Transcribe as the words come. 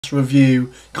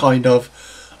review kind of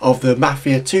the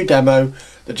Mafia 2 demo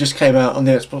that just came out on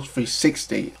the Xbox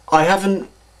 360. I haven't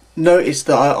noticed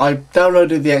that I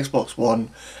downloaded the Xbox One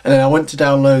and then I went to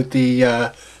download the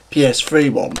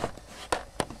PS3 one,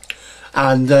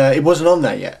 and it wasn't on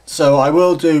there yet. So I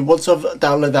will do, once I've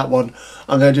downloaded that one,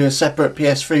 I'm going to do a separate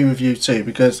PS3 review too,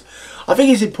 because I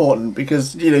think it's important,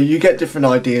 because you get different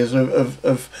ideas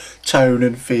of tone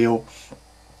and feel.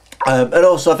 And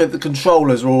also I think the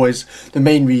controllers are always the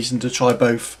main reason to try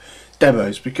both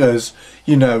demos, because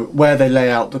where they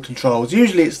lay out the controls,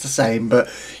 usually it's the same, but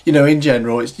in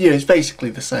general it's basically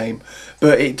the same,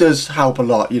 but it does help a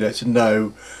lot to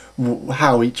know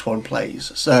how each one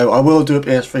plays. So I will do a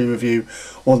PS3 review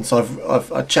once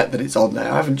I've checked that it's on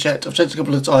there. I've checked a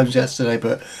couple of times yesterday,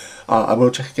 but I will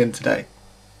check again today.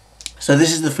 So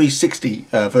this is the 360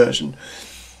 version.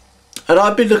 And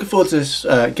I've been looking forward to this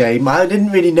game. I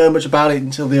didn't really know much about it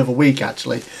until the other week,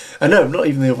 actually. No, not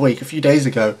even the other week, a few days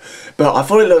ago. But I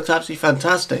thought it looked absolutely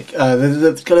fantastic.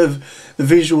 The kind of the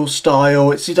visual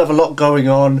style, it seemed to have a lot going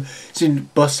on. It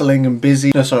seemed bustling and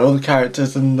busy. All the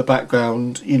characters and the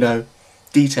background,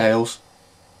 details.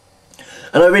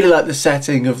 And I really like the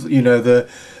setting of, the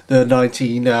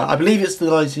 19... I believe it's the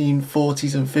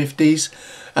 1940s and 50s.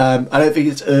 I don't think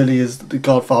it's early as the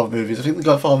Godfather movies. I think the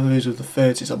Godfather movies were the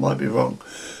 30s, I might be wrong.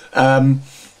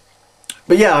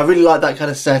 But yeah, I really like that kind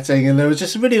of setting, and there was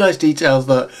just some really nice details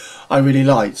that I really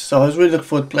liked. So I was really looking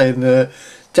forward to playing the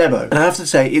demo. And I have to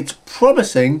say, it's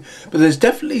promising, but there's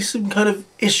definitely some kind of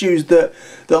issues that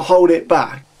hold it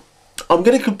back. I'm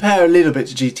going to compare a little bit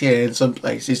to GTA in some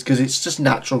places, because it's just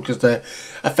natural, because they're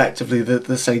effectively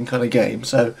the same kind of game.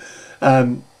 So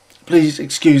please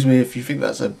excuse me if you think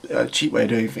that's a cheap way of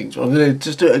doing things, but I'm going to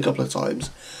just do it a couple of times.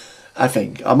 I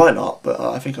think. I might not, but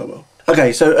I think I will.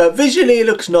 Okay, so visually it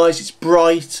looks nice, it's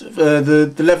bright,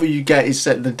 the level you get is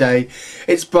set in the day.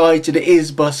 It's bright and it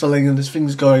is bustling, and there's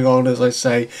things going on, as I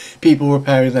say. People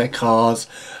repairing their cars,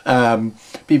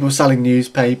 people selling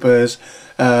newspapers.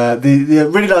 The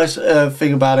really nice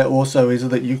thing about it also is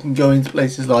that you can go into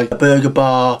places like a burger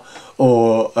bar,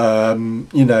 or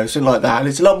something like that, and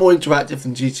it's a lot more interactive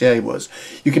than GTA was.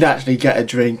 You can actually get a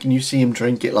drink and you see him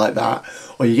drink it like that,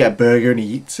 or you get a burger and he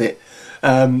eats it.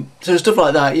 So stuff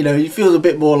like that, it feels a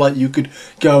bit more like you could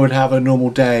go and have a normal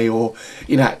day, or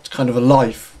enact kind of a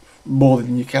life more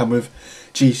than you can with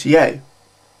GTA.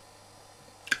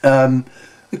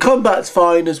 The combat's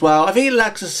fine as well. I think it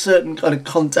lacks a certain kind of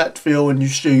contact feel when you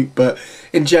shoot, but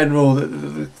in general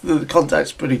the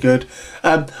contact's pretty good.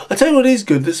 I tell you what is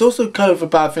good, there's also kind of a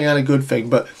bad thing and a good thing,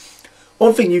 but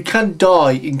one thing, you can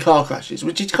die in car crashes,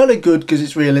 which is kind of good because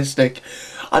it's realistic.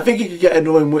 I think it could get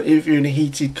annoying if you're in a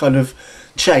heated kind of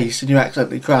chase and you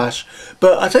accidentally crash.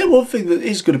 But I tell you one thing that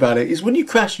is good about it is when you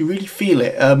crash, you really feel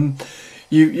it.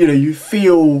 You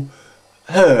feel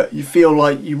hurt. You feel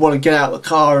like you want to get out of the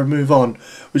car and move on,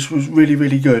 which was really,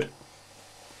 really good.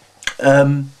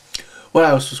 What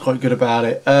else was quite good about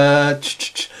it?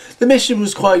 The mission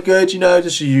was quite good,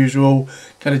 just the usual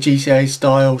kind of GTA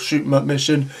style shoot 'em up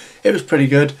mission. It was pretty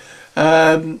good.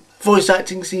 Voice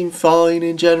acting seemed fine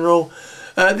in general.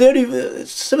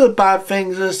 Some of the bad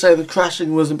things, as I say, the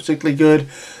crashing wasn't particularly good.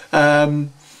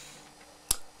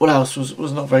 What else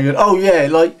was not very good? Oh yeah,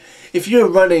 like if you were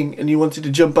running and you wanted to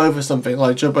jump over something,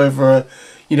 like jump over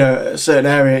a certain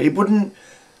area, it wouldn't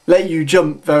let you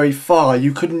jump very far.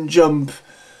 You couldn't jump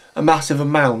a massive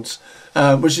amount,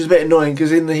 which is a bit annoying,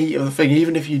 because in the heat of the thing,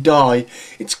 even if you die,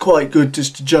 it's quite good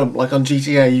just to jump. Like on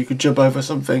GTA, you could jump over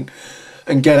something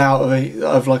and get out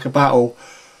of like a battle,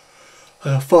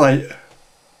 a fight.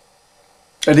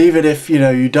 And even if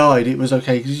you died, it was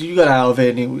okay because you got out of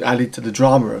it and it added to the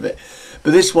drama of it.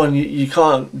 But this one, you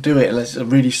can't do it unless it's a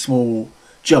really small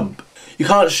jump. You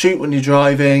can't shoot when you're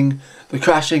driving. The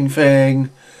crashing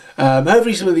thing.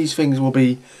 Hopefully some of these things will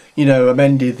be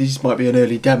amended. This might be an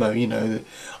early demo.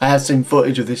 I had some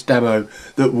footage of this demo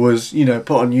that was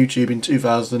put on YouTube in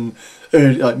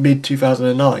like mid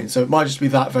 2009. So it might just be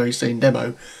that very same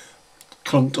demo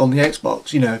clunked on the Xbox.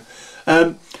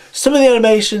 Some of the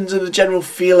animations and the general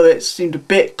feel of it seemed a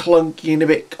bit clunky and a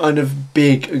bit kind of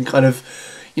big and kind of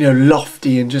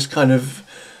lofty and just kind of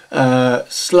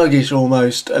sluggish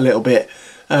almost a little bit.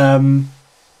 And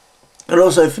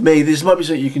also for me, this might be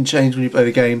something you can change when you play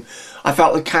the game. I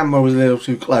felt the camera was a little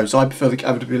too close. I prefer the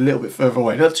camera to be a little bit further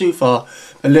away. Not too far,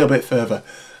 but a little bit further.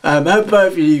 I hope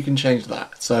both of you can change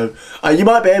that. So you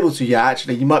might be able to, yeah,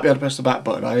 actually. You might be able to press the back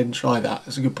button. I didn't try that.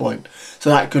 That's a good point. So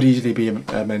that could easily be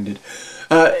amended.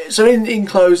 So in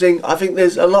closing, I think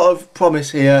there's a lot of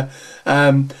promise here.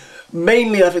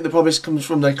 Mainly, I think the promise comes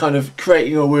from their kind of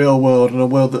creating a real world and a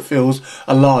world that feels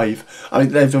alive. I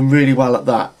think they've done really well at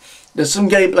that. There's some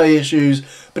gameplay issues,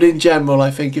 but in general,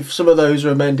 I think if some of those are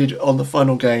amended on the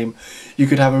final game, you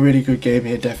could have a really good game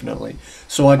here, definitely.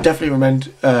 So I definitely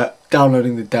recommend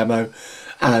downloading the demo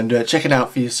and check it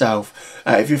out for yourself.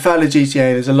 If you're a fan of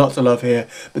GTA, there's a lot to love here,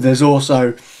 but there's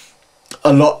also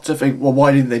a lot to think, well,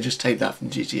 why didn't they just take that from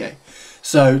GTA?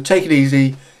 So take it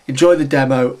easy, enjoy the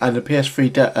demo, and the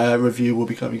PS3 review will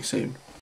be coming soon.